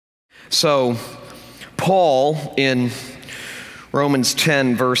So Paul in Romans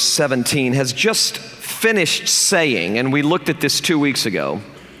 10 verse 17 has just finished saying, and we looked at this 2 weeks ago,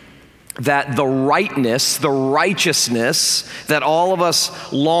 that the rightness, the righteousness that all of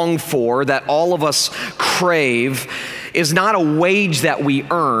us long for, that all of us crave, is not a wage that we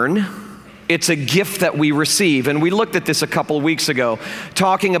earn. It's a gift that we receive. And we looked at this a couple of weeks ago,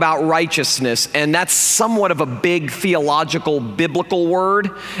 talking about righteousness, and that's somewhat of a big theological, biblical word,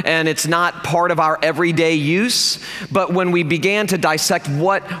 and it's not part of our everyday use. But when we began to dissect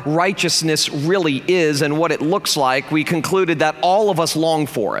what righteousness really is and what it looks like, we concluded that all of us long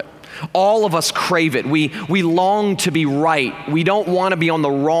for it. All of us crave it. We long to be right. We don't want to be on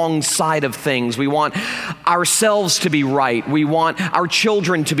the wrong side of things. We want ourselves to be right. We want our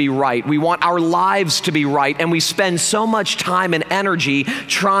children to be right. We want our lives to be right. And we spend so much time and energy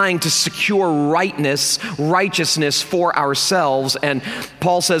trying to secure righteousness for ourselves. And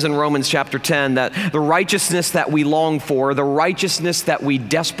Paul says in Romans chapter 10 that the righteousness that we long for, the righteousness that we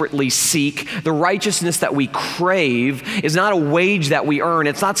desperately seek, the righteousness that we crave is not a wage that we earn.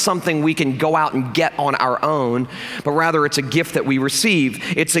 It's not something we can go out and get on our own, but rather it's a gift that we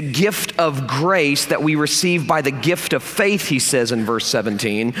receive. It's a gift of grace that we receive by the gift of faith, he says in verse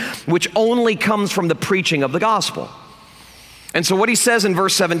 17, which only comes from the preaching of the gospel. And so what he says in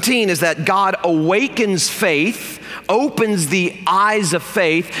verse 17 is that God awakens faith, opens the eyes of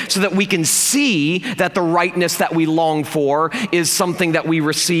faith so that we can see that the rightness that we long for is something that we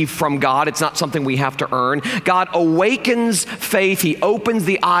receive from God. It's not something we have to earn. God awakens faith. He opens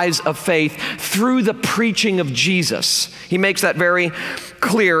the eyes of faith through the preaching of Jesus. He makes that very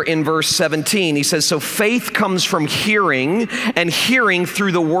clear in verse 17. He says, so faith comes from hearing, and hearing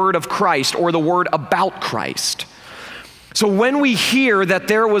through the word of Christ, or the word about Christ. So when we hear that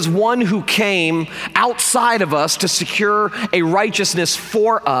there was one who came outside of us to secure a righteousness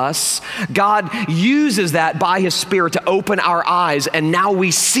for us, God uses that by his Spirit to open our eyes, and now we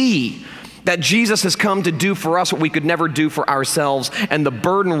see that Jesus has come to do for us what we could never do for ourselves, and the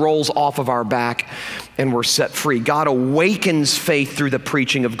burden rolls off of our back and we're set free. God awakens faith through the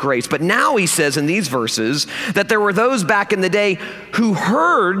preaching of grace. But now he says in these verses that there were those back in the day who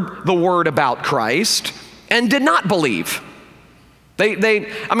heard the word about Christ and did not believe.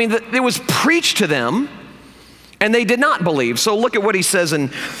 It was preached to them, and they did not believe. So look at what he says in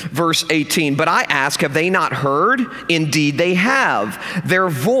verse 18. But I ask, have they not heard? Indeed they have. Their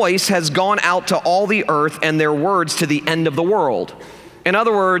voice has gone out to all the earth, and their words to the end of the world. In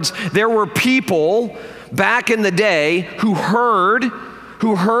other words, there were people back in the day who heard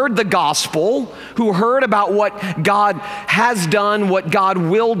the gospel, who heard about what God has done, what God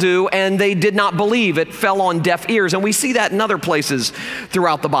will do, and they did not believe. It fell on deaf ears. And we see that in other places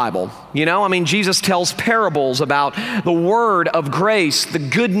throughout the Bible. Jesus tells parables about the word of grace, the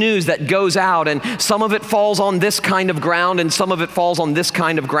good news that goes out, and some of it falls on this kind of ground, and some of it falls on this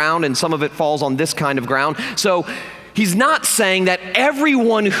kind of ground, and some of it falls on this kind of ground. So he's not saying that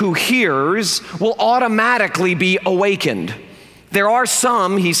everyone who hears will automatically be awakened. There are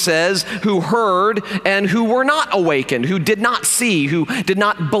some, he says, who heard and who were not awakened, who did not see, who did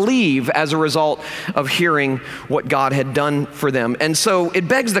not believe as a result of hearing what God had done for them. And so it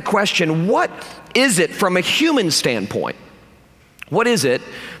begs the question, what is it from a human standpoint? What is it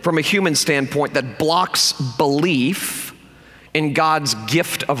from a human standpoint that blocks belief in God's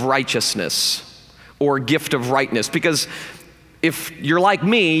gift of righteousness or gift of rightness? Because if you're like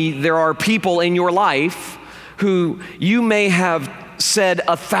me, there are people in your life who you may have said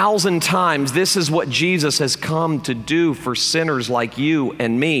 1,000 times, this is what Jesus has come to do for sinners like you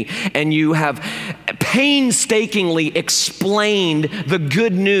and me. And you have painstakingly explained the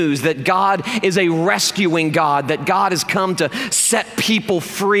good news that God is a rescuing God, that God has come to set people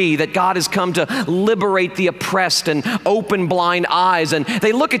free, that God has come to liberate the oppressed and open blind eyes. And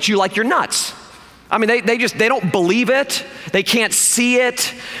they look at you like you're nuts. They don't believe it. They can't see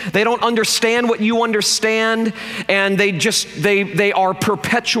it. They don't understand what you understand. And they are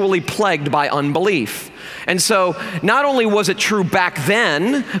perpetually plagued by unbelief. And so not only was it true back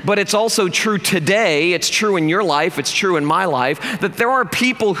then, but it's also true today. It's true in your life. It's true in my life, that there are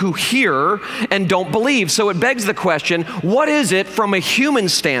people who hear and don't believe. So it begs the question, what is it from a human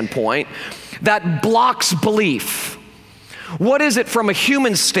standpoint that blocks belief? What is it from a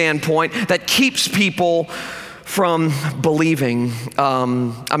human standpoint that keeps people from believing?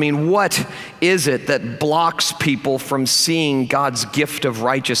 What is it that blocks people from seeing God's gift of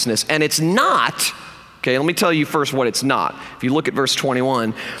righteousness? And it's not, okay, let me tell you first what it's not. If you look at verse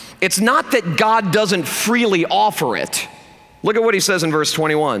 21, it's not that God doesn't freely offer it. Look at what he says in verse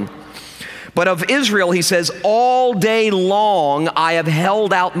 21. But of Israel, he says, all day long I have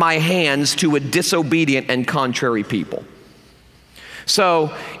held out my hands to a disobedient and contrary people.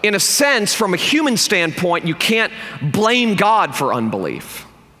 So, in a sense, from a human standpoint, you can't blame God for unbelief.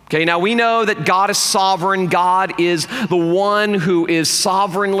 Okay, now we know that God is sovereign. God is the one who is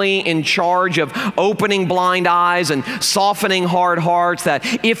sovereignly in charge of opening blind eyes and softening hard hearts,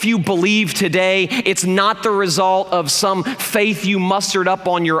 that if you believe today, it's not the result of some faith you mustered up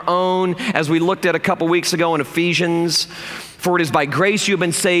on your own, as we looked at a couple weeks ago in Ephesians. For it is by grace you have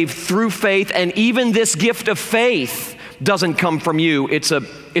been saved through faith, and even this gift of faith doesn't come from you. It's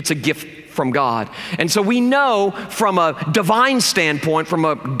a gift from God. And so we know from a divine standpoint, from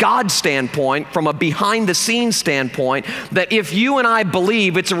a God standpoint, from a behind the scenes standpoint, that if you and I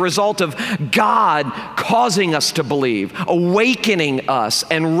believe, it's a result of God causing us to believe, awakening us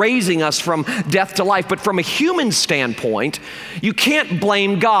and raising us from death to life. But from a human standpoint, you can't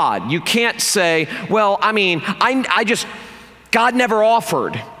blame God. You can't say, well, I mean, God never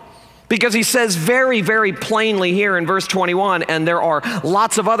offered. Because he says very, very plainly here in verse 21, and there are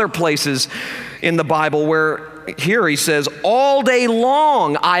lots of other places in the Bible where here he says, all day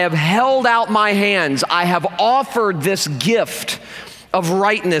long I have held out my hands. I have offered this gift of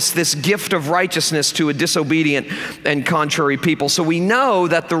rightness, this gift of righteousness to a disobedient and contrary people. So we know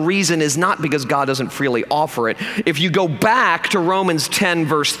that the reason is not because God doesn't freely offer it. If you go back to Romans 10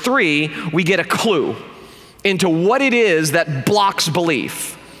 verse 3, we get a clue into what it is that blocks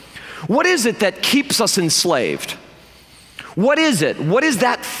belief. What is it that keeps us enslaved? What is it? What is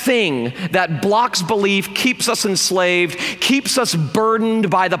that thing that blocks belief, keeps us enslaved, keeps us burdened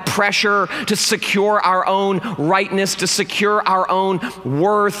by the pressure to secure our own rightness, to secure our own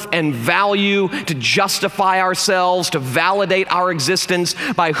worth and value, to justify ourselves, to validate our existence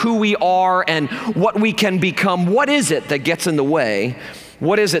by who we are and what we can become? What is it that gets in the way?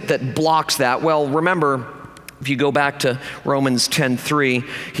 What is it that blocks that? Well, remember, if you go back to Romans 10:3,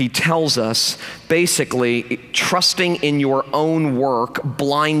 he tells us basically trusting in your own work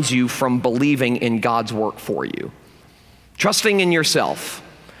blinds you from believing in God's work for you. Trusting in yourself,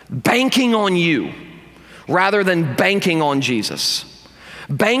 banking on you rather than banking on Jesus.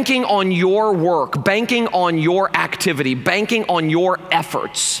 Banking on your work, banking on your activity, banking on your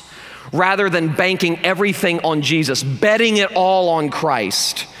efforts rather than banking everything on Jesus, betting it all on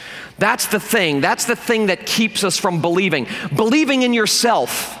Christ. That's the thing that keeps us from believing. Believing in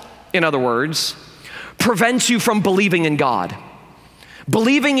yourself, in other words, prevents you from believing in God.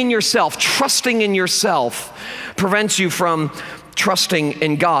 Believing in yourself, trusting in yourself, prevents you from trusting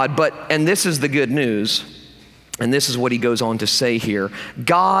in God. And this is the good news, and this is what he goes on to say here.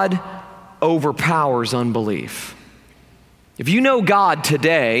 God overpowers unbelief. If you know God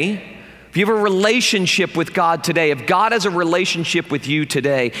today, if you have a relationship with God today, if God has a relationship with you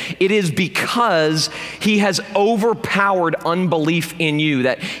today, it is because he has overpowered unbelief in you,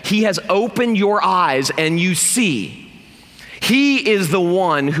 that he has opened your eyes and you see. He is the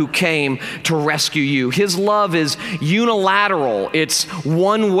one who came to rescue you. His love is unilateral. It's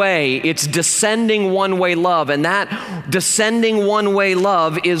one way. It's descending one-way love. And that descending one-way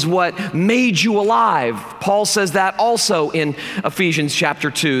love is what made you alive. Paul says that also in Ephesians chapter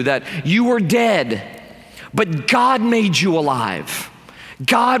 2, that you were dead, but God made you alive.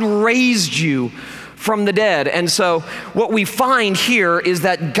 God raised you from the dead. And so what we find here is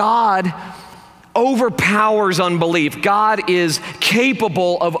that God overpowers unbelief. God is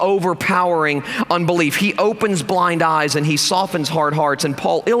capable of overpowering unbelief. He opens blind eyes and he softens hard hearts. And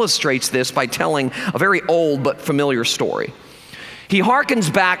Paul illustrates this by telling a very old but familiar story. He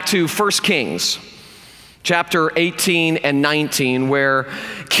harkens back to 1 Kings chapter 18 and 19, where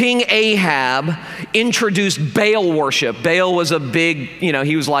King Ahab introduced Baal worship. Baal was a big,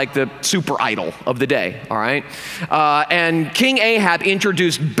 he was like the super idol of the day, all right? And King Ahab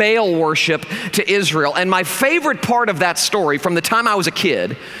introduced Baal worship to Israel. And my favorite part of that story from the time I was a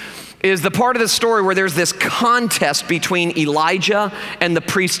kid is the part of the story where there's this contest between Elijah and the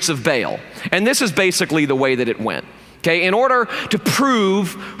priests of Baal. And this is basically the way that it went. Okay, in order to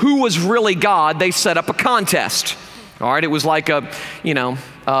prove who was really God, they set up a contest. All right, it was like a,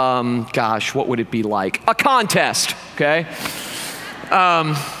 what would it be like? A contest, okay?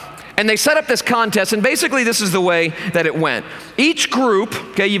 And they set up this contest, and basically this is the way that it went. Each group,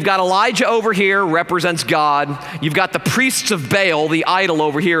 okay, you've got Elijah over here, represents God. You've got the priests of Baal, the idol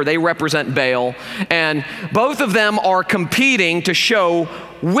over here, they represent Baal. And both of them are competing to show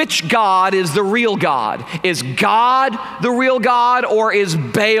which God is the real God. Is God the real God, or is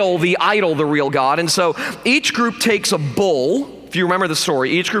Baal the idol the real God? And so each group takes a bull. If you remember the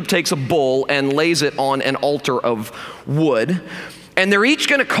story, each group takes a bull and lays it on an altar of wood. And they're each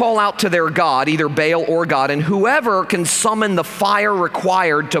going to call out to their God, either Baal or God, and whoever can summon the fire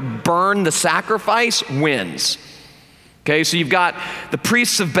required to burn the sacrifice wins. Okay, so you've got the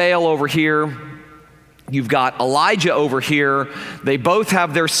priests of Baal over here. You've got Elijah over here. They both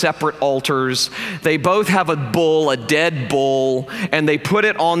have their separate altars. They both have a bull, a dead bull, and they put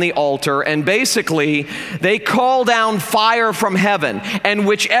it on the altar. And basically, they call down fire from heaven. And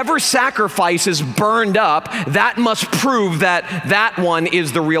whichever sacrifice is burned up, that must prove that that one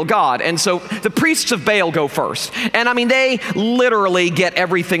is the real God. And so the priests of Baal go first. And I mean, they literally get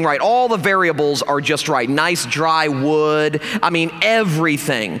everything right. All the variables are just right. Nice dry wood. I mean,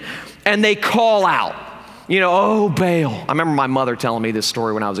 everything. And they call out. You know, oh, Baal. I remember my mother telling me this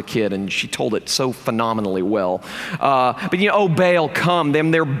story when I was a kid, and she told it so phenomenally well. But you know, oh, Baal, come.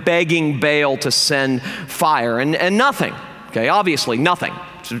 They're begging Baal to send fire, and nothing. Okay, obviously nothing.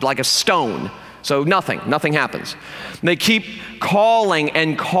 It's like a stone. So nothing happens. And they keep calling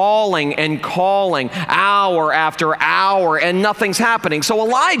and calling and calling hour after hour, and nothing's happening. So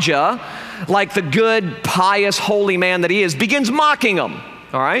Elijah, like the good, pious, holy man that he is, begins mocking them,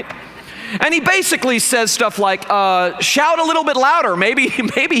 all right? And he basically says stuff like, shout a little bit louder. Maybe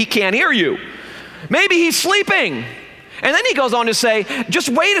he can't hear you. Maybe he's sleeping. And then he goes on to say, just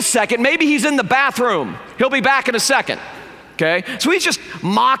wait a second. Maybe he's in the bathroom. He'll be back in a second. Okay? So he's just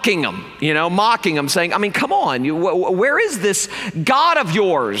mocking him, you know, mocking him, saying, I mean, come on. Where is this God of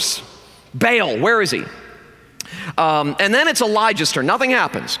yours? Baal, where is he? And then it's Elijah's turn. Nothing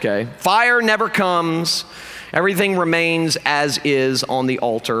happens, okay? Fire never comes. Everything remains as is on the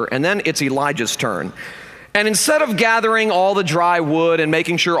altar. And then it's Elijah's turn. And instead of gathering all the dry wood and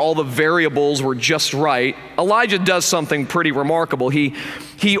making sure all the variables were just right, Elijah does something pretty remarkable. He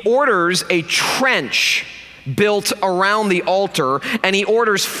orders a trench built around the altar, and he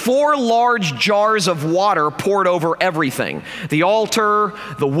orders 4 large jars of water poured over everything. The altar,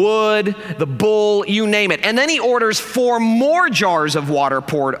 the wood, the bull, you name it. And then he orders 4 more jars of water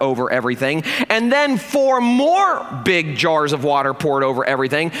poured over everything, and then 4 more big jars of water poured over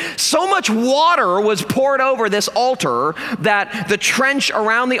everything. So much water was poured over this altar that the trench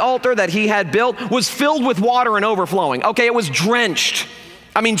around the altar that he had built was filled with water and overflowing. Okay, it was drenched.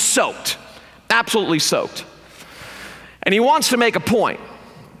 I mean, soaked. Absolutely soaked. And he wants to make a point.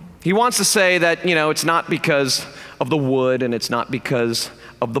 He wants to say that, you know, it's not because of the wood, and it's not because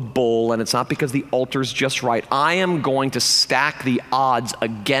of the bull, and it's not because the altar's just right. I am going to stack the odds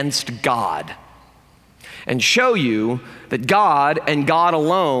against God and show you that God and God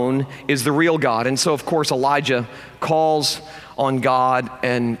alone is the real God. And so, of course, Elijah calls on God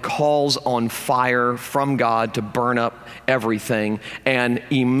and calls on fire from God to burn up everything. And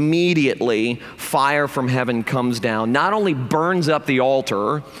immediately, fire from heaven comes down, not only burns up the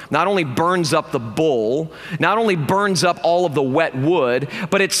altar, not only burns up the bull, not only burns up all of the wet wood,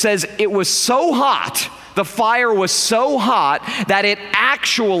 but it says it was so hot, the fire was so hot that it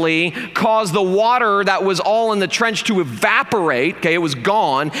actually caused the water that was all in the trench to evaporate. Okay, it was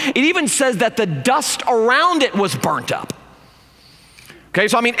gone. It even says that the dust around it was burnt up. Okay,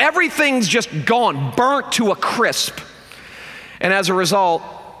 so I mean, everything's just gone, burnt to a crisp. And as a result,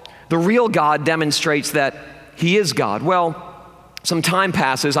 the real God demonstrates that he is God. Well, some time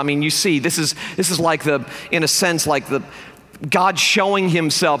passes. I mean, you see, this is like in a sense, like the God showing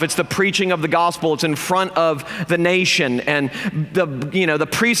himself. It's the preaching of the gospel. It's in front of the nation, and the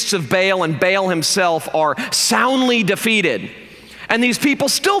priests of Baal and Baal himself are soundly defeated. And these people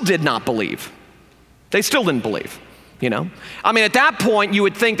still did not believe. They still didn't believe. You know, I mean, at that point, you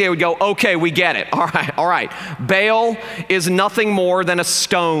would think they would go, okay, we get it. All right. Baal is nothing more than a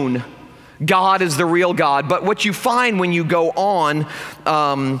stone. God is the real God. But what you find when you go on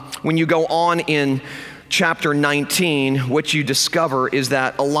in chapter 19, what you discover is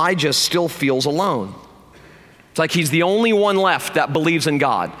that Elijah still feels alone. It's like he's the only one left that believes in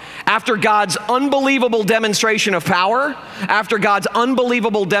God. After God's unbelievable demonstration of power, after God's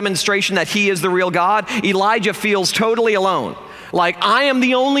unbelievable demonstration that he is the real God, Elijah feels totally alone. Like, I am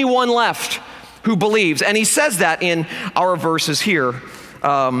the only one left who believes. And he says that in our verses here,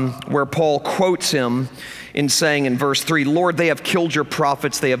 where Paul quotes him in saying in verse 3, Lord, they have killed your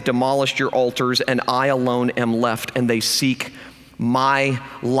prophets, they have demolished your altars, and I alone am left, and they seek my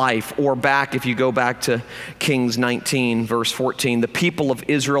life. Or back, if you go back to Kings 19, verse 14, the people of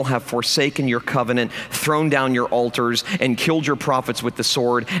Israel have forsaken your covenant, thrown down your altars, and killed your prophets with the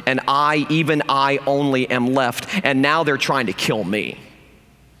sword, and I, even I only am left, and now they're trying to kill me.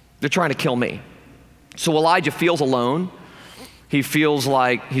 They're trying to kill me. So Elijah feels alone. He feels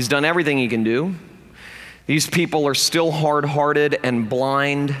like he's done everything he can do. These people are still hard-hearted and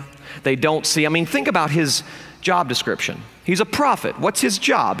blind. They don't see. I mean, think about his job description? He's a prophet. What's his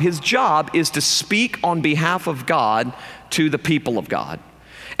job? His job is to speak on behalf of God to the people of God.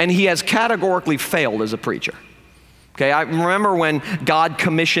 And he has categorically failed as a preacher. Okay, I remember when God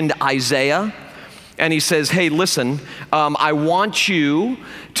commissioned Isaiah, and he says, hey, listen, I want you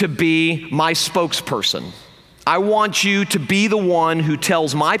to be my spokesperson. I want you to be the one who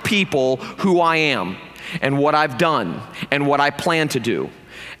tells my people who I am and what I've done and what I plan to do.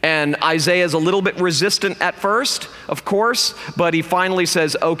 And Isaiah is a little bit resistant at first, of course, but he finally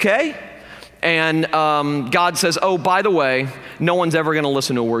says, okay. And God says, oh, by the way, no one's ever going to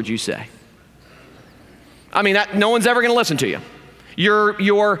listen to a word you say. I mean, no one's ever going to listen to you.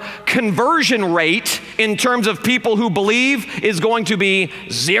 Your conversion rate in terms of people who believe is going to be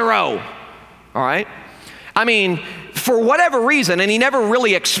 0, all right? I mean, for whatever reason, and he never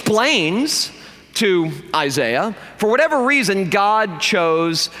really explains to Isaiah, for whatever reason, God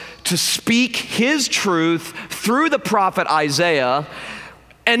chose to speak his truth through the prophet Isaiah,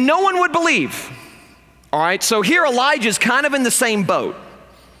 and no one would believe, all right? So here Elijah's kind of in the same boat.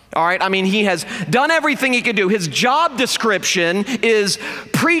 All right, I mean, he has done everything he could do. His job description is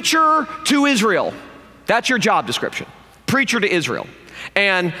preacher to Israel. That's your job description, preacher to Israel.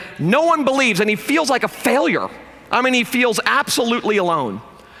 And no one believes, and he feels like a failure. I mean, he feels absolutely alone.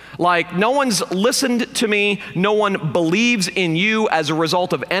 Like, no one's listened to me, no one believes in you as a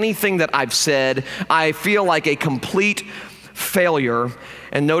result of anything that I've said. I feel like a complete failure.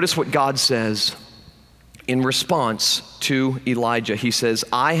 And notice what God says. In response to Elijah, he says,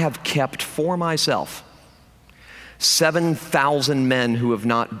 I have kept for myself 7,000 men who have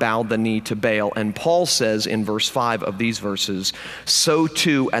not bowed the knee to Baal. And Paul says in verse 5 of these verses, so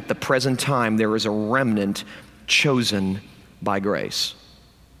too at the present time there is a remnant chosen by grace.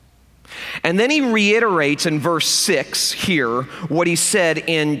 And then he reiterates in verse 6 here what he said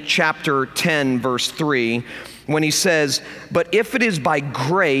in chapter 10, verse 3, when he says, but if it is by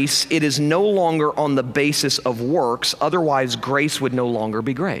grace, it is no longer on the basis of works, otherwise grace would no longer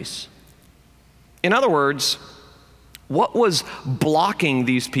be grace. In other words, what was blocking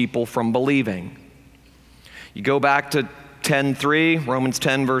these people from believing? You go back to 10:3, Romans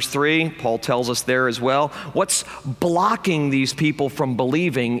 10 verse 3, Paul tells us there as well. What's blocking these people from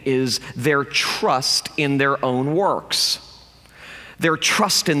believing is their trust in their own works. Their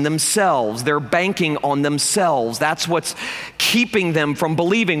trust in themselves, they're banking on themselves. That's what's keeping them from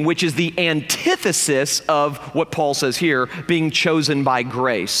believing, which is the antithesis of what Paul says here, being chosen by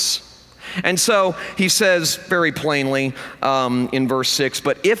grace. And so he says very plainly in verse 6,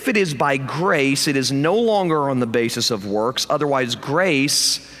 but if it is by grace, it is no longer on the basis of works, otherwise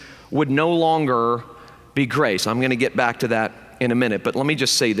grace would no longer be grace. I'm going to get back to that in a minute, but let me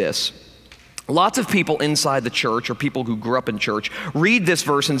just say this. Lots of people inside the church, or people who grew up in church, read this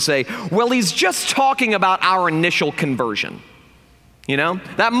verse and say, well, he's just talking about our initial conversion. You know,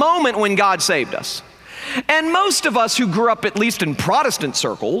 that moment when God saved us. And most of us who grew up, at least in Protestant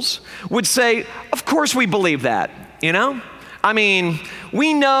circles, would say, of course we believe that, you know? I mean,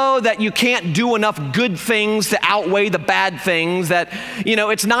 we know that you can't do enough good things to outweigh the bad things, that, you know,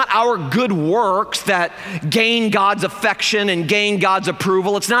 it's not our good works that gain God's affection and gain God's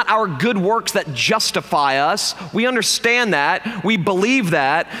approval. It's not our good works that justify us. We understand that. We believe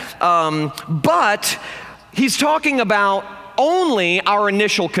that. But he's talking about only our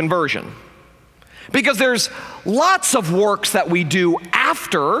initial conversion. Because there's lots of works that we do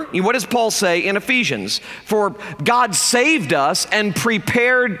after. What does Paul say in Ephesians? For God saved us and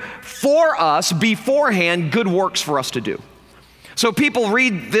prepared for us beforehand good works for us to do. So people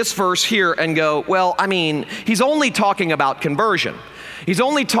read this verse here and go, well, I mean, he's only talking about conversion. He's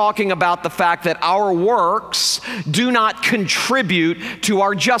only talking about the fact that our works do not contribute to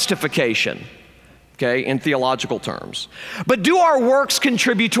our justification. Okay, in theological terms. But do our works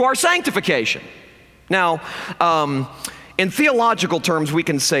contribute to our sanctification? Now, in theological terms, we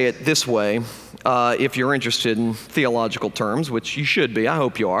can say it this way, if you're interested in theological terms, which you should be, I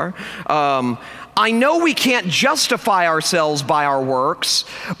hope you are. I know we can't justify ourselves by our works,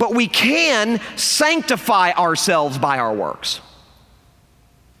 but we can sanctify ourselves by our works.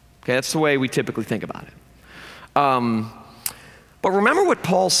 Okay, that's the way we typically think about it. But remember what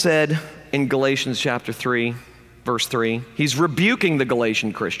Paul said in Galatians chapter 3, verse 3? He's rebuking the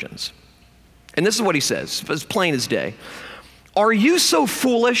Galatian Christians. And this is what he says, as plain as day. Are you so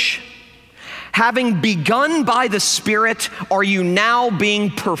foolish? Having begun by the Spirit, are you now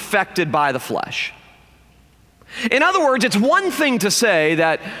being perfected by the flesh? In other words, it's one thing to say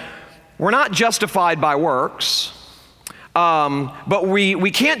that we're not justified by works, but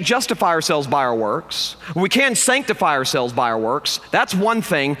we can't justify ourselves by our works. We can sanctify ourselves by our works. That's one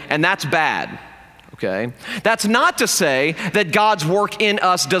thing, and that's bad. okay? That's not to say that God's work in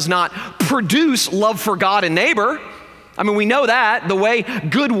us does not produce love for God and neighbor. I mean, we know that. The way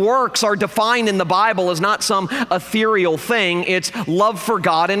good works are defined in the Bible is not some ethereal thing. It's love for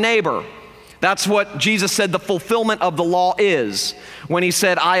God and neighbor. That's what Jesus said the fulfillment of the law is. When he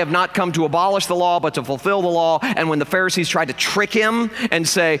said, I have not come to abolish the law, but to fulfill the law. And when the Pharisees tried to trick him and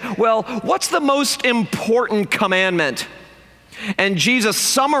say, well, what's the most important commandment? And Jesus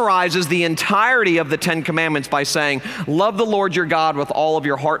summarizes the entirety of the 10 Commandments by saying, love the Lord your God with all of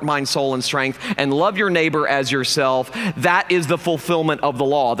your heart, mind, soul, and strength, and love your neighbor as yourself. That is the fulfillment of the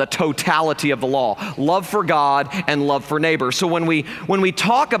law, the totality of the law. Love for God and love for neighbor. So when we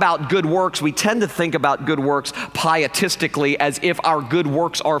talk about good works, we tend to think about good works pietistically as if our good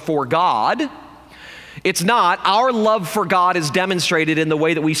works are for God. It's not. Our love for God is demonstrated in the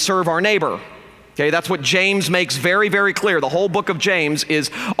way that we serve our neighbor. Okay, that's what James makes very, very clear. The whole book of James is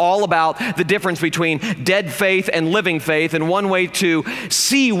all about the difference between dead faith and living faith. And one way to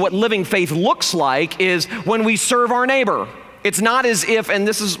see what living faith looks like is when we serve our neighbor. It's not as if, and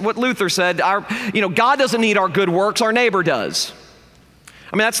this is what Luther said, God doesn't need our good works, our neighbor does.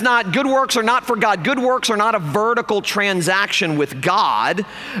 I mean, that's not, good works are not for God. Good works are not a vertical transaction with God.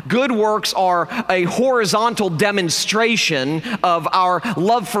 Good works are a horizontal demonstration of our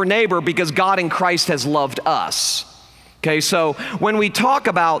love for neighbor because God in Christ has loved us. Okay, so when we talk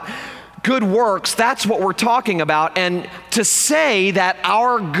about good works, that's what we're talking about. And to say that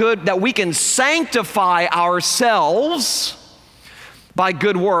that we can sanctify ourselves by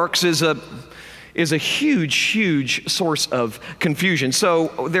good works is a huge, huge source of confusion. So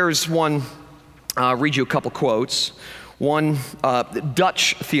there's one, I'll read you a couple quotes. One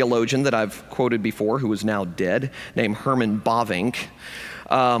Dutch theologian that I've quoted before, who is now dead, named Herman Bavinck,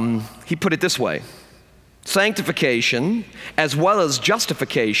 he put it this way: sanctification, as well as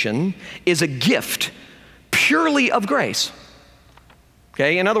justification, is a gift purely of grace.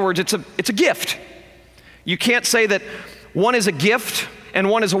 Okay, in other words, it's a gift. You can't say that one is a gift and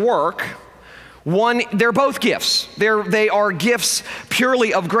one is a work. They're both gifts. They are gifts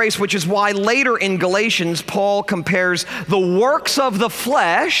purely of grace, which is why later in Galatians, Paul compares the works of the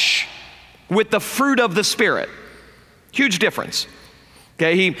flesh with the fruit of the Spirit. Huge difference.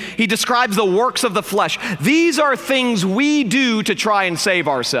 Okay, he describes the works of the flesh. These are things we do to try and save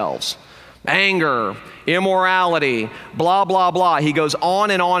ourselves. Anger, immorality, blah, blah, blah. He goes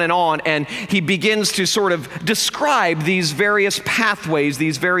on and on and on, and he begins to sort of describe these various pathways,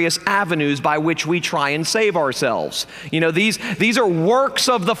 these various avenues by which we try and save ourselves. You know, these are works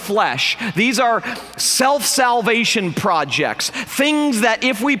of the flesh. These are self-salvation projects, things that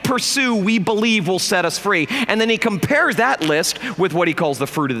if we pursue, we believe will set us free. And then he compares that list with what he calls the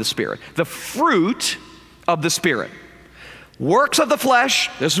fruit of the Spirit. The fruit of the Spirit. Works of the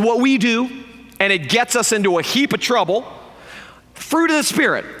flesh, this is what we do, and it gets us into a heap of trouble. Fruit of the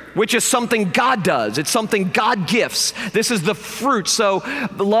Spirit, which is something God does. It's something God gifts. This is the fruit. So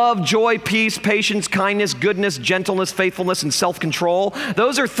love, joy, peace, patience, kindness, goodness, gentleness, faithfulness, and self-control.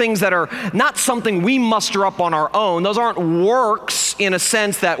 Those are things that are not something we muster up on our own. Those aren't works in a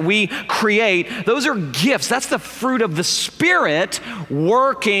sense that we create. Those are gifts. That's the fruit of the Spirit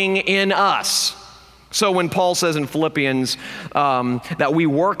working in us. So when Paul says in Philippians that we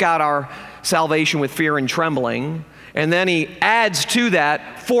work out our salvation with fear and trembling, and then he adds to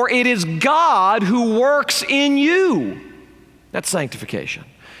that, for it is God who works in you. That's sanctification.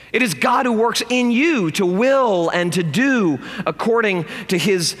 It is God who works in you to will and to do according to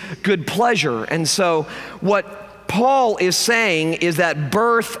his good pleasure. And so what Paul is saying is that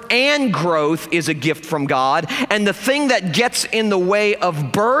birth and growth is a gift from God, and the thing that gets in the way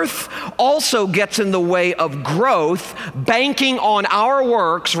of birth also gets in the way of growth, banking on our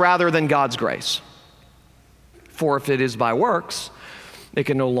works rather than God's grace. For if it is by works, it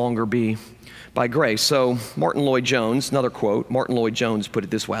can no longer be by grace. So Martin Lloyd-Jones, another quote, Martin Lloyd-Jones put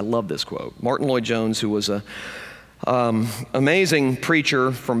it this way. I love this quote. Martin Lloyd-Jones, who was a amazing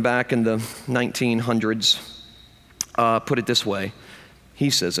preacher from back in the 1900s, put it this way. He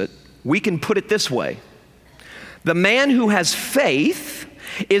says it. We can put it this way. The man who has faith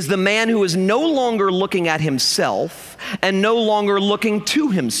is the man who is no longer looking at himself and no longer looking to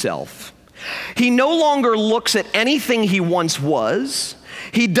himself. He no longer looks at anything he once was.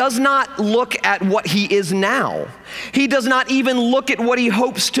 He does not look at what he is now. He does not even look at what he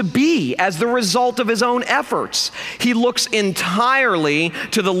hopes to be as the result of his own efforts. He looks entirely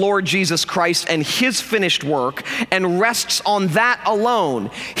to the Lord Jesus Christ and his finished work and rests on that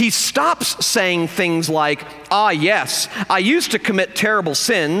alone. He stops saying things like, ah, yes, I used to commit terrible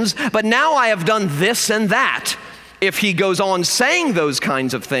sins, but now I have done this and that. if he goes on saying those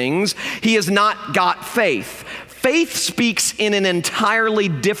kinds of things, he has not got faith. Faith speaks in an entirely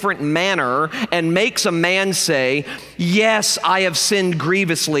different manner and makes a man say, yes, I have sinned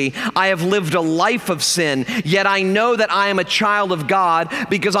grievously. I have lived a life of sin, yet I know that I am a child of God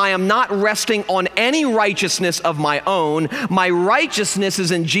because I am not resting on any righteousness of my own. My righteousness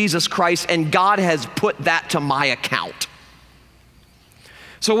is in Jesus Christ, and God has put that to my account.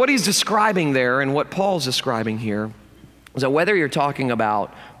 So what he's describing there and what Paul's describing here is that whether you're talking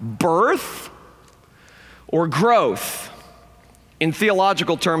about birth or growth, in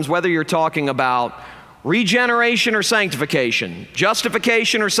theological terms, whether you're talking about regeneration or sanctification,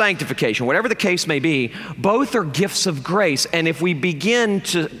 justification or sanctification, whatever the case may be, both are gifts of grace. And if we begin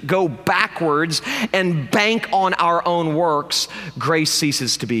to go backwards and bank on our own works, grace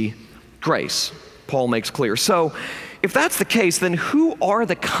ceases to be grace, Paul makes clear. So if that's the case, then who are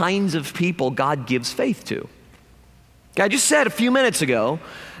the kinds of people God gives faith to? I just said a few minutes ago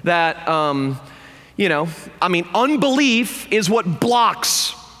that unbelief is what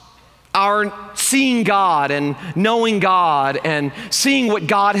blocks our seeing God and knowing God and seeing what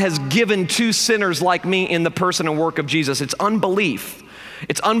God has given to sinners like me in the person and work of Jesus. It's unbelief.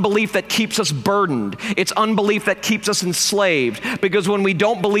 It's unbelief that keeps us burdened. It's unbelief that keeps us enslaved, because when we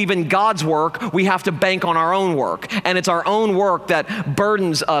don't believe in God's work, we have to bank on our own work. And it's our own work that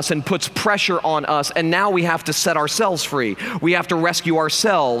burdens us and puts pressure on us, and now we have to set ourselves free. We have to rescue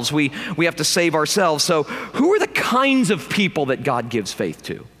ourselves. We have to save ourselves. So who are the kinds of people that God gives faith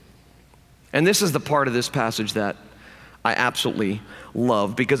to? And this is the part of this passage that I absolutely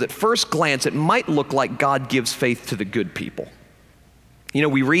love, because at first glance, it might look like God gives faith to the good people. You know,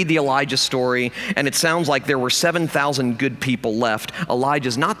 we read the Elijah story, and it sounds like there were 7,000 good people left.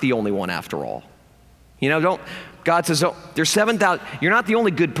 Elijah's not the only one after all. God says, oh, there's 7,000. You're not the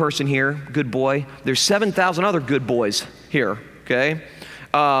only good person here, good boy. There's 7,000 other good boys here, okay?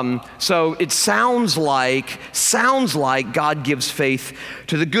 So it sounds like God gives faith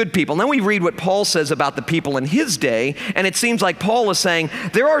to the good people. And then we read what Paul says about the people in his day, and it seems like Paul is saying,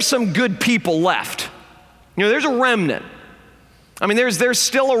 there are some good people left. There's a remnant. There's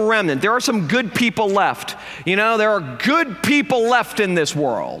still a remnant. There are some good people left. There are good people left in this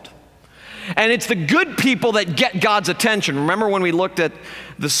world. And it's the good people that get God's attention. Remember when we looked at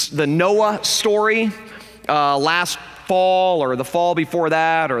the Noah story last fall, or the fall before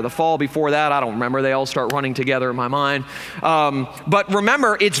that, or the fall before that? I don't remember. They all start running together in my mind. But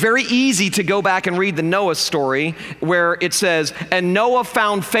remember, it's very easy to go back and read the Noah story where it says, and Noah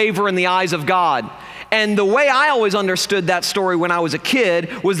found favor in the eyes of God. And the way I always understood that story when I was a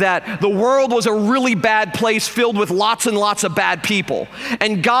kid was that the world was a really bad place filled with lots and lots of bad people.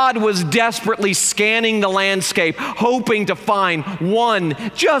 And God was desperately scanning the landscape, hoping to find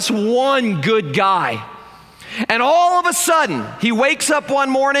just one good guy. And all of a sudden, he wakes up one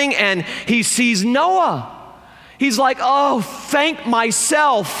morning and he sees Noah. He's like, oh, thank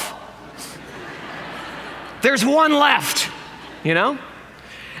myself. There's one left,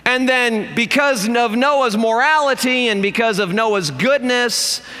 And then because of Noah's morality and because of Noah's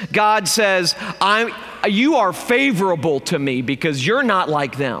goodness, God says, you are favorable to me because you're not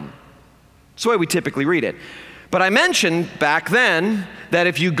like them. That's the way we typically read it. But I mentioned back then that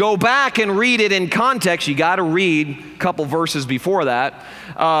if you go back and read it in context, you got to read a couple verses before that,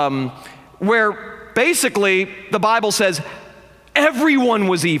 where basically the Bible says everyone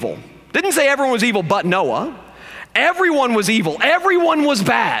was evil. Didn't say everyone was evil but Noah. Everyone was evil. Everyone was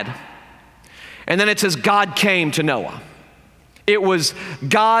bad. And then it says God came to Noah. It was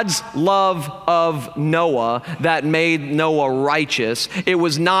God's love of Noah that made Noah righteous. It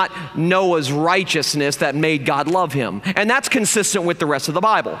was not Noah's righteousness that made God love him. And that's consistent with the rest of the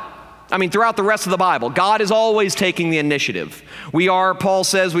Bible. Throughout the rest of the Bible, God is always taking the initiative. Paul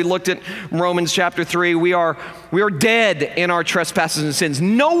says, we looked at Romans chapter 3, we are dead in our trespasses and sins.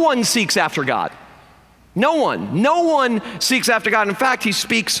 No one seeks after God. No one seeks after God. In fact, he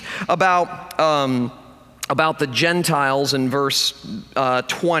speaks about the Gentiles in verse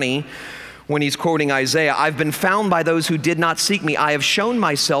 20 when he's quoting Isaiah. I've been found by those who did not seek me. I have shown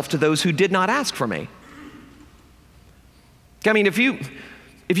myself to those who did not ask for me.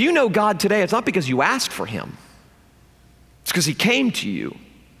 If you know God today, it's not because you asked for him. It's because he came to you.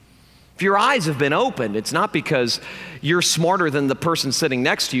 If your eyes have been opened, it's not because you're smarter than the person sitting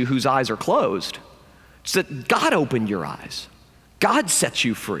next to you whose eyes are closed. It's that God opened your eyes. God set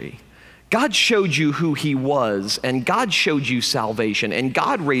you free. God showed you who he was, and God showed you salvation, and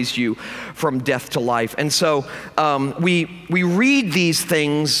God raised you from death to life. And so we read these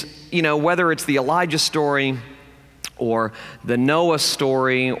things, whether it's the Elijah story or the Noah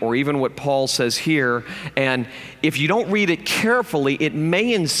story, or even what Paul says here. And if you don't read it carefully, it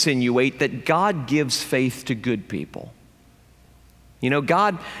may insinuate that God gives faith to good people. You know,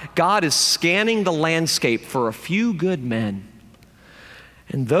 God is scanning the landscape for a few good men.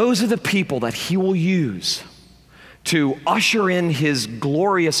 And those are the people that he will use to usher in his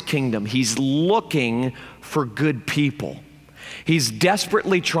glorious kingdom. He's looking for good people. He's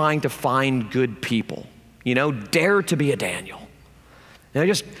desperately trying to find good people. You know, dare to be a Daniel. You know,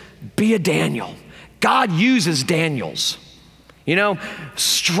 just be a Daniel. God uses Daniels. You know,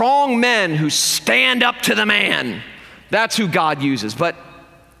 strong men who stand up to the man. That's who God uses. But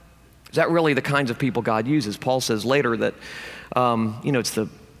is that really the kinds of people God uses? Paul says later that, you know, it's the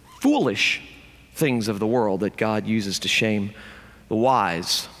foolish things of the world that God uses to shame the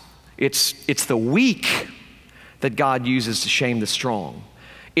wise. It's the weak that God uses to shame the strong.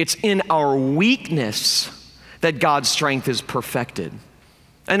 It's in our weakness that God's strength is perfected.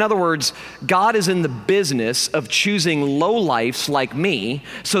 In other words, God is in the business of choosing lowlifes like me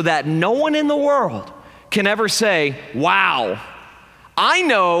so that no one in the world can ever say, wow, I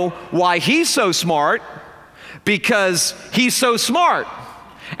know why he's so smart, because he's so smart.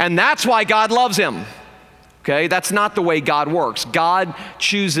 And that's why God loves him. Okay, that's not the way God works. God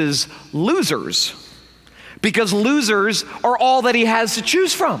chooses losers because losers are all that he has to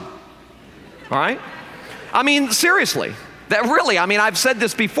choose from. All right? I mean, seriously. I've said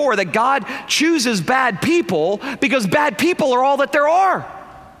this before, that God chooses bad people because bad people are all that there are.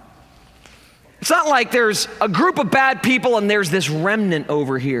 It's not like there's a group of bad people and there's this remnant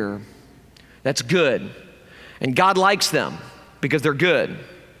over here that's good. And God likes them because they're good.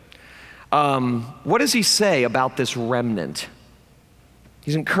 What does he say about this remnant?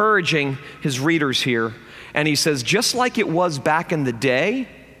 He's encouraging his readers here. And he says, just like it was back in the day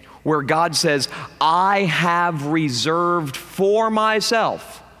where God says, I have reserved for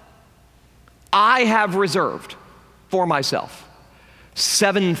myself. I have reserved for myself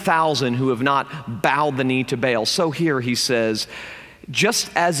 7,000 who have not bowed the knee to Baal. So here he says, just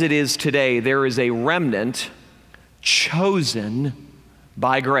as it is today, there is a remnant chosen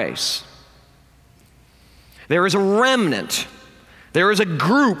by grace. There is a remnant. There is a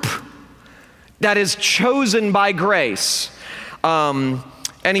group that is chosen by grace. And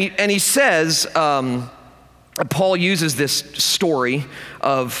he says, Paul uses this story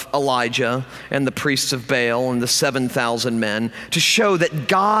of Elijah and the priests of Baal and the 7,000 men to show that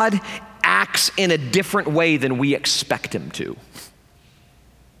God acts in a different way than we expect him to.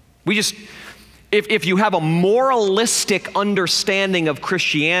 If you have a moralistic understanding of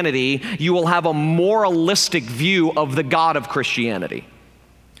Christianity, you will have a moralistic view of the God of Christianity.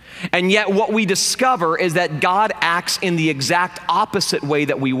 And yet what we discover is that God acts in the exact opposite way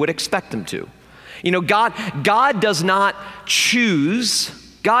that we would expect him to. You know, God does not choose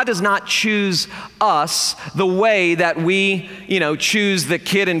us the way that we, choose the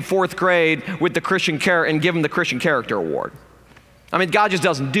kid in 4th grade with the Christian character and give him the Christian Character Award. I mean, God just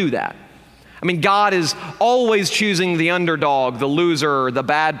doesn't do that. I mean, God is always choosing the underdog, the loser, the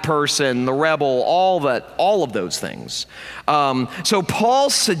bad person, the rebel, all of those things. So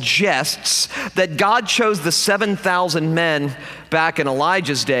Paul suggests that God chose the 7,000 men back in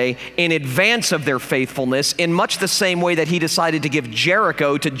Elijah's day in advance of their faithfulness, in much the same way that he decided to give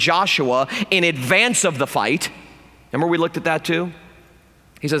Jericho to Joshua in advance of the fight. Remember we looked at that too?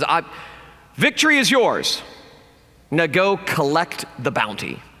 He says, victory is yours. Now go collect the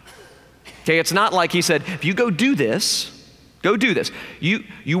bounty. Okay, it's not like he said, if you go do this. You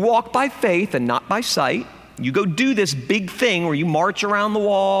walk by faith and not by sight. You go do this big thing where you march around the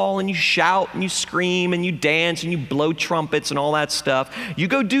wall and you shout and you scream and you dance and you blow trumpets and all that stuff. You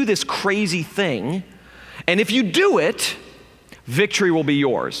go do this crazy thing, and if you do it, victory will be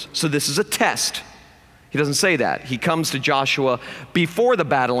yours. So this is a test. He doesn't say that. He comes to Joshua before the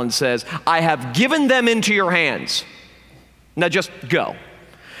battle and says, I have given them into your hands. Now just go.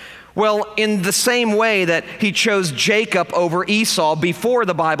 Well, in the same way that he chose Jacob over Esau before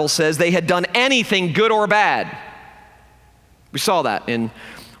the Bible says they had done anything good or bad. We saw that in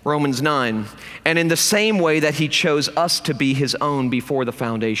Romans 9. And in the same way that he chose us to be his own before the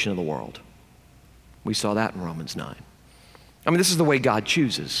foundation of the world. We saw that in Romans 9. I mean, this is the way God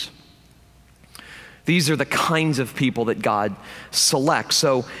chooses. These are the kinds of people that God selects.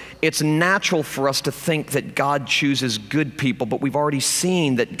 So it's natural for us to think that God chooses good people, but we've already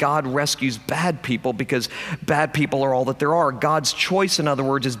seen that God rescues bad people because bad people are all that there are. God's choice, in other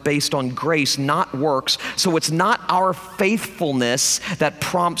words, is based on grace, not works. So it's not our faithfulness that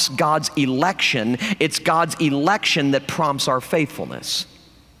prompts God's election. It's God's election that prompts our faithfulness.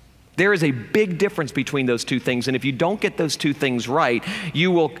 There is a big difference between those two things, and if you don't get those two things right,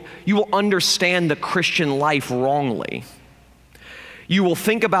 you will understand the Christian life wrongly. You will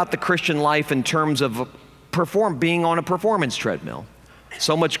think about the Christian life in terms of being on a performance treadmill.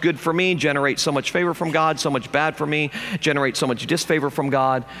 So much good for me generates so much favor from God, so much bad for me generates so much disfavor from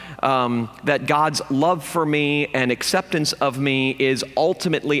God, that God's love for me and acceptance of me is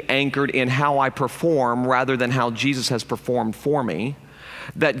ultimately anchored in how I perform rather than how Jesus has performed for me.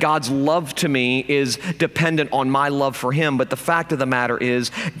 That God's love to me is dependent on my love for him. But the fact of the matter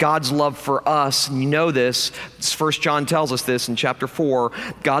is, God's love for us, and you know this, 1 John tells us this in chapter 4,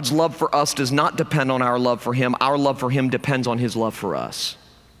 God's love for us does not depend on our love for him. Our love for him depends on his love for us.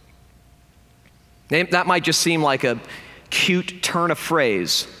 That might just seem like a cute turn of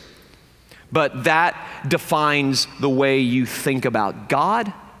phrase, but that defines the way you think about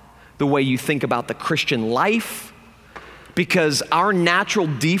God, the way you think about the Christian life. Because our natural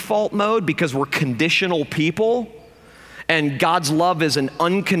default mode, because we're conditional people, and God's love is an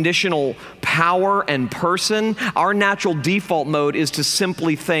unconditional power and person, our natural default mode is to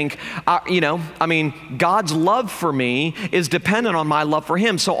simply think, God's love for me is dependent on my love for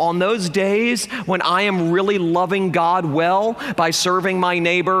him. So on those days when I am really loving God well by serving my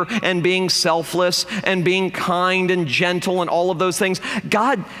neighbor and being selfless and being kind and gentle and all of those things,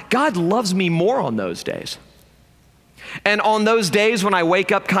 God loves me more on those days. And on those days when I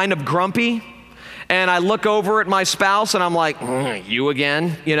wake up kind of grumpy and I look over at my spouse and I'm like, you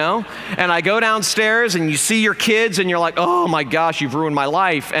again, And I go downstairs and you see your kids and you're like, oh my gosh, you've ruined my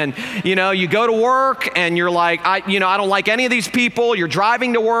life. And, you go to work and you're like, I don't like any of these people. You're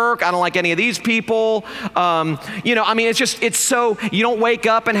driving to work. I don't like any of these people. It's so, you don't wake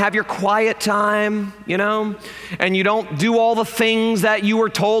up and have your quiet time, and you don't do all the things that you were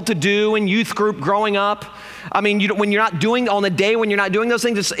told to do in youth group growing up. When you're not doing, on the day when you're not doing those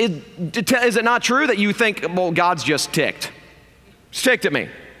things, is it not true that you think, well, God's just ticked? He's ticked at me.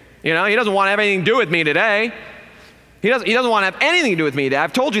 He doesn't want to have anything to do with me today. He doesn't want to have anything to do with me today.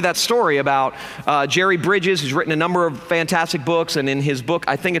 I've told you that story about Jerry Bridges, who's written a number of fantastic books, and in his book,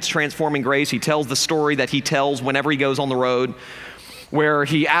 I think it's Transforming Grace, he tells the story that he tells whenever he goes on the road, where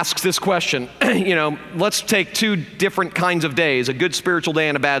he asks this question, let's take two different kinds of days, a good spiritual day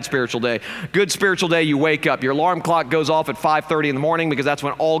and a bad spiritual day. Good spiritual day, you wake up. Your alarm clock goes off at 5:30 in the morning because that's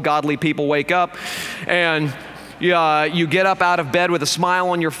when all godly people wake up. And you get up out of bed with a smile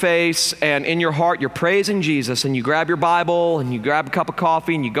on your face, and in your heart, you're praising Jesus, and you grab your Bible, and you grab a cup of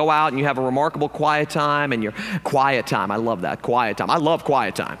coffee, and you go out, and you have a remarkable quiet time, and your quiet time, I love that, quiet time. I love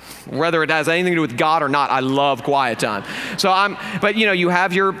quiet time. Whether it has anything to do with God or not, I love quiet time. You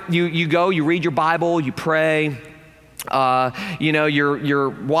have you go, you read your Bible, you pray. Your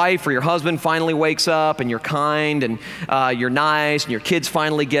wife or your husband finally wakes up and you're kind and you're nice, and your kids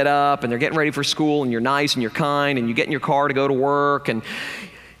finally get up and they're getting ready for school and you're nice and you're kind, and you get in your car to go to work, and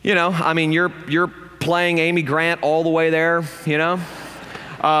you're playing Amy Grant all the way there,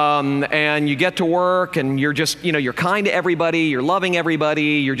 and you get to work and you're just, you're kind to everybody, you're loving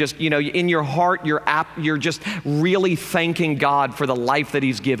everybody, you're just, in your heart, you're just really thanking God for the life that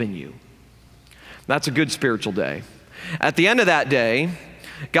he's given you. That's a good spiritual day. At the end of that day,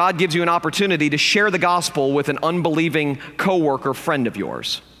 God gives you an opportunity to share the gospel with an unbelieving coworker friend of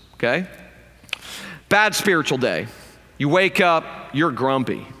yours, okay? Bad spiritual day. You wake up, you're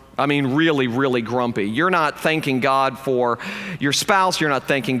grumpy. Really, really grumpy. You're not thanking God for your spouse. You're not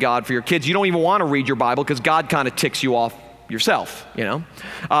thanking God for your kids. You don't even want to read your Bible because God kind of ticks you off yourself,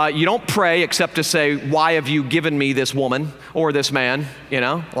 You don't pray except to say, why have you given me this woman or this man,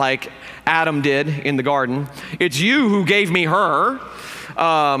 like Adam did in the garden. It's you who gave me her.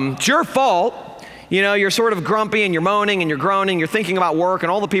 It's your fault. You're sort of grumpy and you're moaning and you're groaning. You're thinking about work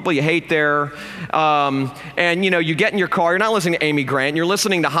and all the people you hate there. You get in your car. You're not listening to Amy Grant. You're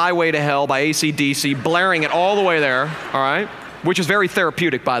listening to Highway to Hell by AC/DC, blaring it all the way there, all right? Which is very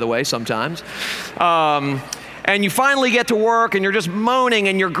therapeutic, by the way, sometimes. And you finally get to work and you're just moaning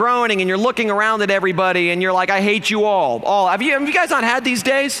and you're groaning and you're looking around at everybody and you're like, I hate you all. Have you guys not had these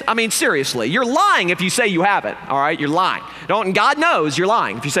days? Seriously, you're lying if you say you haven't, all right? You're lying. And God knows you're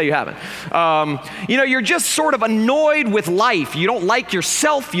lying if you say you haven't. You're just sort of annoyed with life. You don't like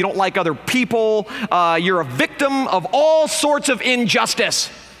yourself. You don't like other people. You're a victim of all sorts of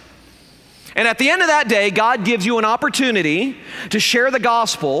injustice. And at the end of that day, God gives you an opportunity to share the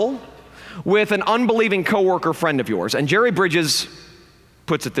gospel with an unbelieving coworker friend of yours. And Jerry Bridges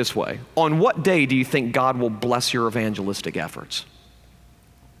puts it this way: on what day do you think God will bless your evangelistic efforts?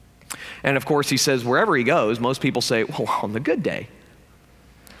 And of course he says wherever he goes, most people say, well, on the good day.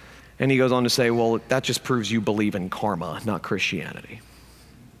 And he goes on to say, well, that just proves you believe in karma, not Christianity.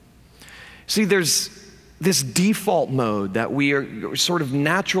 See, there's this default mode that we are sort of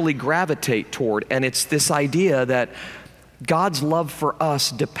naturally gravitate toward, and it's this idea that God's love for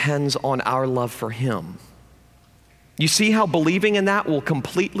us depends on our love for Him. You see how believing in that will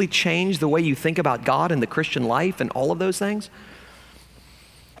completely change the way you think about God and the Christian life and all of those things?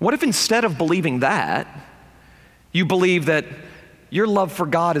 What if instead of believing that, you believe that your love for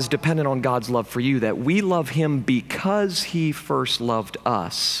God is dependent on God's love for you, that we love Him because He first loved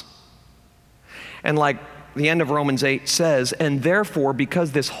us? And like the end of Romans 8 says, and therefore,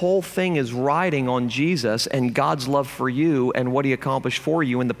 because this whole thing is riding on Jesus and God's love for you and what He accomplished for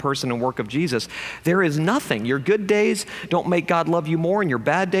you in the person and work of Jesus, there is nothing. Your good days don't make God love you more, and your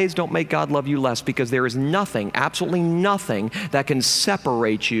bad days don't make God love you less, because there is nothing, absolutely nothing, that can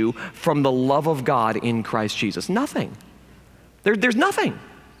separate you from the love of God in Christ Jesus. Nothing. There's nothing.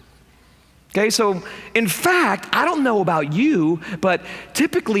 Okay, so in fact, I don't know about you, but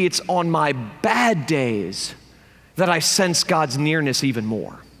typically it's on my bad days that I sense God's nearness even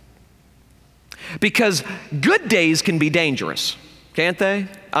more. Because good days can be dangerous, can't they?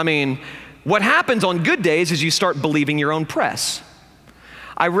 I mean, what happens on good days is you start believing your own press.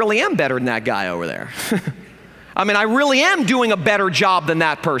 I really am better than that guy over there. I mean, I really am doing a better job than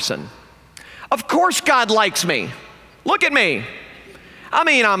that person. Of course God likes me. Look at me. I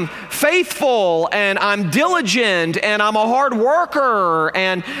mean, I'm faithful and I'm diligent and I'm a hard worker,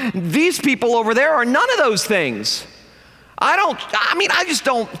 and these people over there are none of those things. I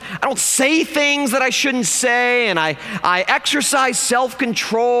don't say things that I shouldn't say, and I exercise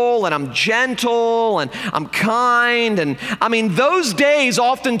self-control, and I'm gentle and I'm kind, and I mean, those days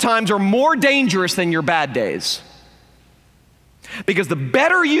oftentimes are more dangerous than your bad days. Because the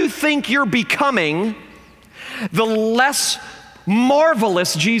better you think you're becoming, the less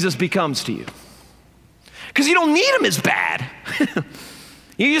marvelous Jesus becomes to you. Because you don't need Him as bad.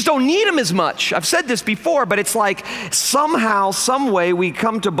 You just don't need Him as much. I've said this before, but it's like somehow, some way we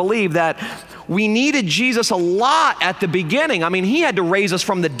come to believe that we needed Jesus a lot at the beginning. I mean, He had to raise us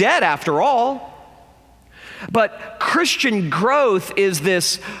from the dead after all. But Christian growth is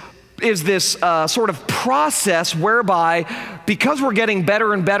this sort of process whereby, because we're getting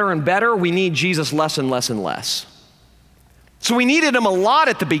better and better and better, we need Jesus less and less and less. So we needed Him a lot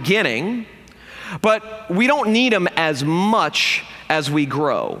at the beginning, but we don't need Him as much as we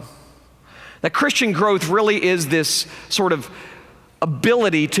grow. That Christian growth really is this sort of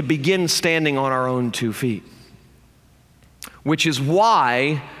ability to begin standing on our own 2 feet, which is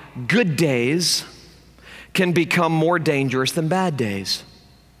why good days can become more dangerous than bad days.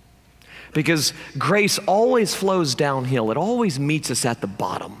 Because grace always flows downhill. It always meets us at the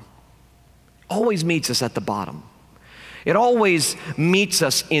bottom. Always meets us at the bottom. It always meets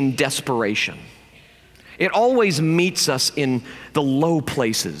us in desperation. It always meets us in the low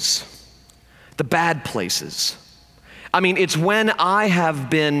places, the bad places. I mean, it's when I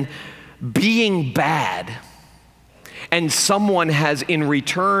have been being bad and someone has in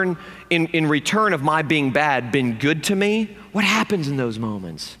return of my being bad been good to me. What happens in those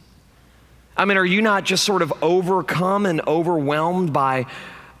moments? I mean, are you not just sort of overcome and overwhelmed by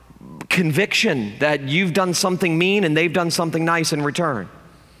conviction that you've done something mean and they've done something nice in return?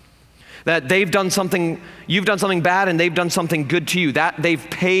 That you've done something bad and they've done something good to you. That they've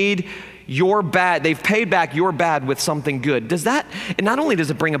paid back your bad with something good. Not only does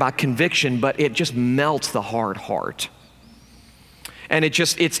it bring about conviction, but it just melts the hard heart. And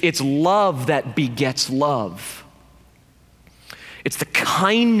it's love that begets love. It's the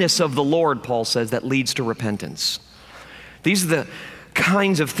kindness of the Lord, Paul says, that leads to repentance. These are the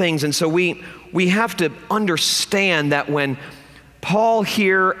kinds of things. And so we have to understand that when Paul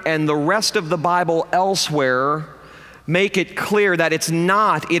here and the rest of the Bible elsewhere make it clear that it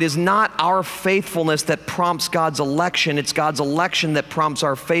is not our faithfulness that prompts God's election, it's God's election that prompts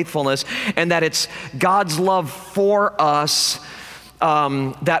our faithfulness, and that it's God's love for us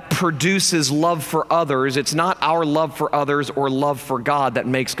that produces love for others. It's not our love for others or love for God that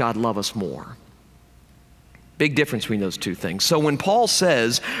makes God love us more. Big difference between those two things. So when Paul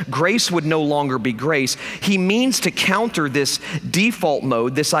says grace would no longer be grace, he means to counter this default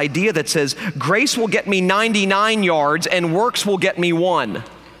mode, this idea that says grace will get me 99 yards and works will get me 1.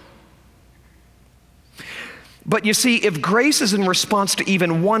 But you see, if grace is in response to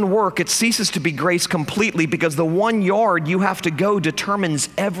even one work, it ceases to be grace completely, because the 1 yard you have to go determines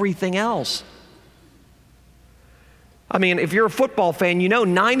everything else. I mean, if you're a football fan, you know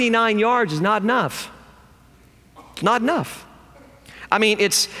 99 yards is not enough. It's not enough. I mean,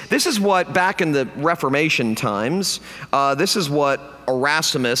 this is what, back in the Reformation times, this is what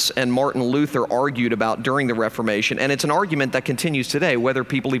Erasmus and Martin Luther argued about during the Reformation, and it's an argument that continues today, whether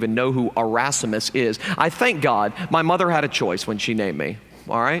people even know who Erasmus is. I thank God my mother had a choice when she named me,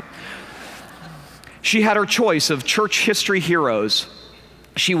 all right? She had her choice of church history heroes.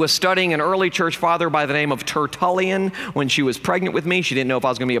 She was studying an early church father by the name of Tertullian when she was pregnant with me. She didn't know if I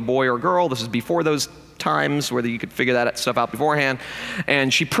was going to be a boy or a girl. This is before those times where you could figure that stuff out beforehand.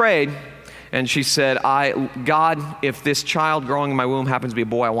 And she prayed, and she said, God, if this child growing in my womb happens to be a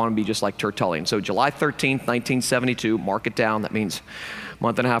boy, I want him to be just like Tertullian. So July 13th, 1972, mark it down. That means a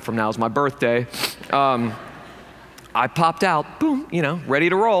month and a half from now is my birthday. I popped out, boom, you know, ready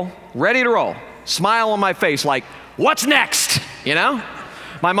to roll. Smile on my face like, what's next, you know?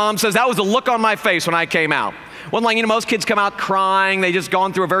 My mom says that was the look on my face when I came out. Wasn't like, you know, most kids come out crying. They just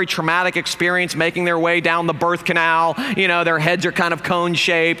gone through a very traumatic experience making their way down the birth canal. You know, their heads are kind of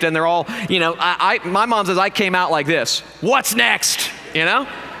cone-shaped and they're all, you know, my mom says I came out like this. What's next, you know?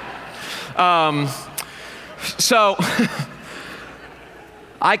 So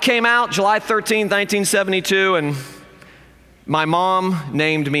I came out July 13th, 1972, and my mom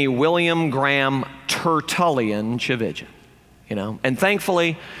named me William Graham Tullian Tchividjian, you know, and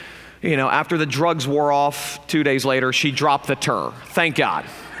thankfully, you know, after the drugs wore off 2 days later, she dropped the tur. Thank God,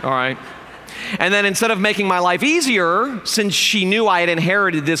 all right? And then instead of making my life easier, since she knew I had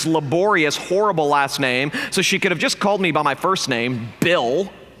inherited this laborious, horrible last name, so she could have just called me by my first name,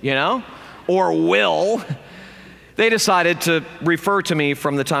 Bill, you know, or Will, they decided to refer to me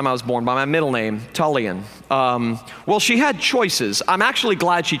from the time I was born by my middle name, Tullian. Well, she had choices. I'm actually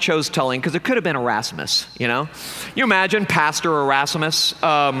glad she chose Tullian because it could have been Erasmus, you know? You imagine Pastor Erasmus?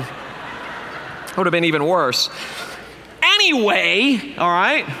 Would have been even worse. Anyway, all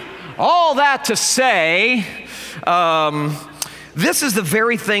right, all that to say, this is the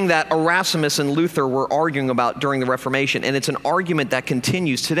very thing that Erasmus and Luther were arguing about during the Reformation, and it's an argument that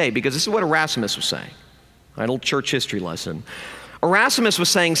continues today because this is what Erasmus was saying. A little church history lesson. Erasmus was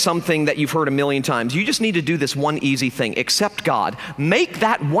saying something that you've heard a million times. You just need to do this one easy thing. Accept God. Make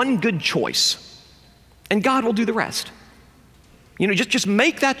that one good choice, and God will do the rest. You know, just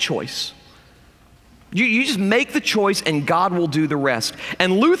make that choice. You just make the choice, and God will do the rest.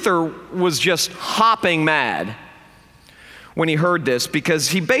 And Luther was just hopping mad when he heard this because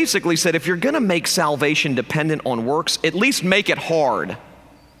he basically said, if you're going to make salvation dependent on works, at least make it hard.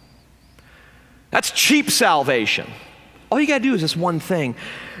 That's cheap salvation. All you got to do is this one thing.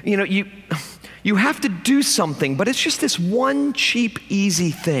 You know, you have to do something, but it's just this one cheap,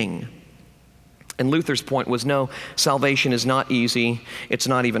 easy thing. And Luther's point was, no, salvation is not easy. It's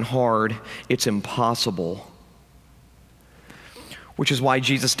not even hard. It's impossible. Which is why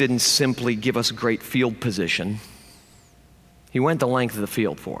Jesus didn't simply give us great field position. He went the length of the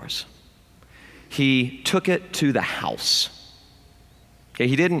field for us. He took it to the house.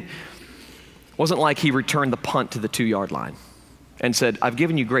 Okay, wasn't like he returned the punt to the 2-yard line and said, I've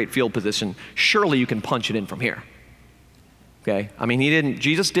given you great field position. Surely you can punch it in from here. Okay? I mean,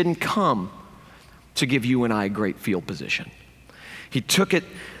 Jesus didn't come to give you and I great field position. He took it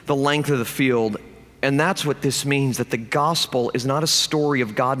the length of the field, and that's what this means, that the gospel is not a story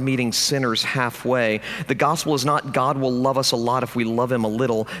of God meeting sinners halfway. The gospel is not God will love us a lot if we love him a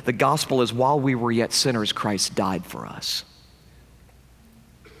little. The gospel is while we were yet sinners, Christ died for us.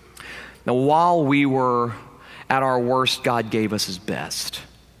 Now, while we were at our worst, God gave us his best.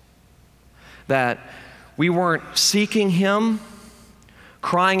 That we weren't seeking him,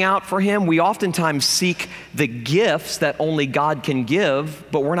 crying out for him. We oftentimes seek the gifts that only God can give,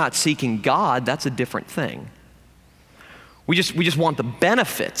 but we're not seeking God. That's a different thing. We just want the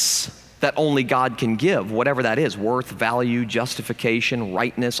benefits that only God can give, whatever that is, worth, value, justification,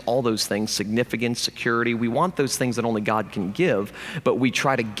 rightness, all those things, significance, security. We want those things that only God can give, but we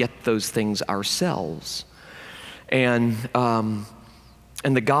try to get those things ourselves. And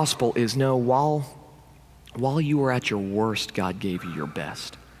the gospel is, no, while you were at your worst, God gave you your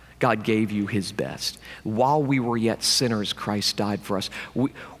best. God gave you his best. While we were yet sinners, Christ died for us.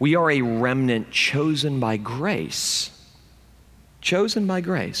 We are a remnant chosen by grace. Chosen by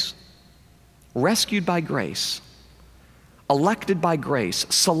grace. Rescued by grace. Elected by grace.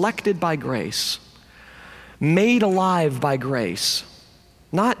 Selected by grace. Made alive by grace.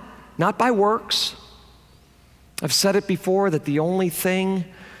 Not by works. I've said it before that the only thing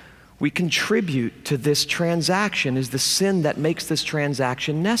we contribute to this transaction is the sin that makes this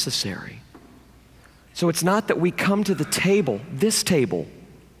transaction necessary. So it's not that we come to the table, this table.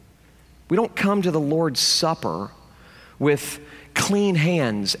 We don't come to the Lord's Supper with clean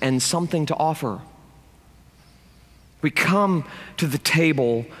hands and something to offer. We come to the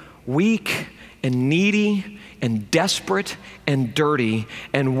table weak and needy and desperate and dirty,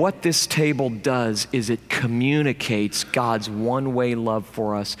 and what this table does is it communicates God's one-way love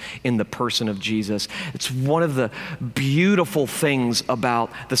for us in the person of Jesus. It's one of the beautiful things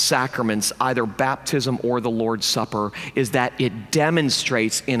about the sacraments, either baptism or the Lord's Supper, is that it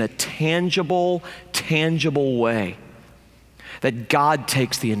demonstrates in a tangible way that God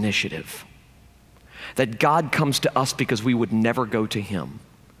takes the initiative, that God comes to us because we would never go to him,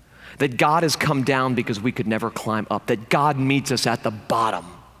 that God has come down because we could never climb up, that God meets us at the bottom.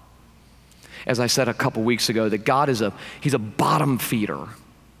 As I said a couple weeks ago, that God is he's a bottom feeder.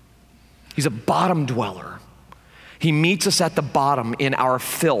 He's a bottom dweller. He meets us at the bottom in our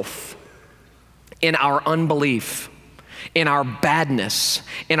filth, in our unbelief, in our badness,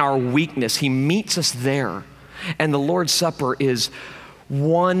 in our weakness. He meets us there. And the Lord's Supper is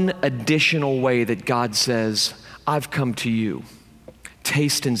one additional way that God says, I've come to you.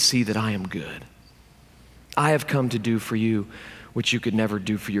 Taste and see that I am good. I have come to do for you what you could never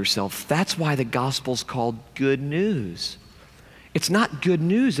do for yourself. That's why the gospel's called good news. It's not good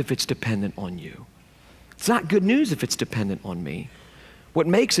news if it's dependent on you. It's not good news if it's dependent on me. What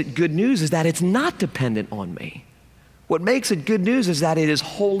makes it good news is that it's not dependent on me. What makes it good news is that it is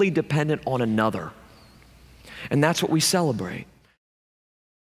wholly dependent on another. And that's what we celebrate.